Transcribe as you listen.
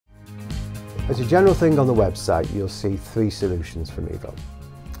As a general thing on the website, you'll see 3 solutions from Evo.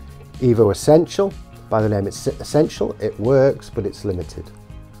 Evo Essential, by the name it's essential, it works, but it's limited.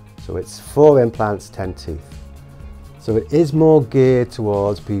 So it's 4 implants, 10 teeth. So it is more geared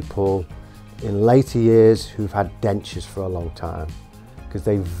towards people in later years who've had dentures for a long time, because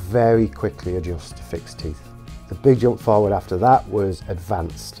they very quickly adjust to fixed teeth. The big jump forward after that was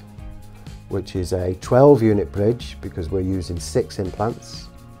Advanced, which is a 12-unit bridge, because we're using 6 implants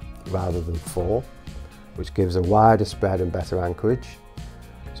rather than 4, which gives a wider spread and better anchorage.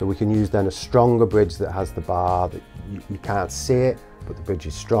 So we can use then a stronger bridge that has the bar that you can't see it, but the bridge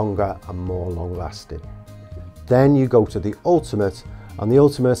is stronger and more long lasting. Then you go to the Ultimate, and the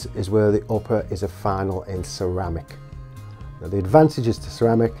Ultimate is where the upper is a final in ceramic. Now the advantages to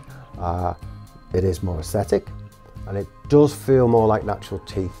ceramic are it is more aesthetic and it does feel more like natural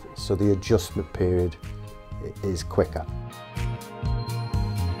teeth, so the adjustment period is quicker.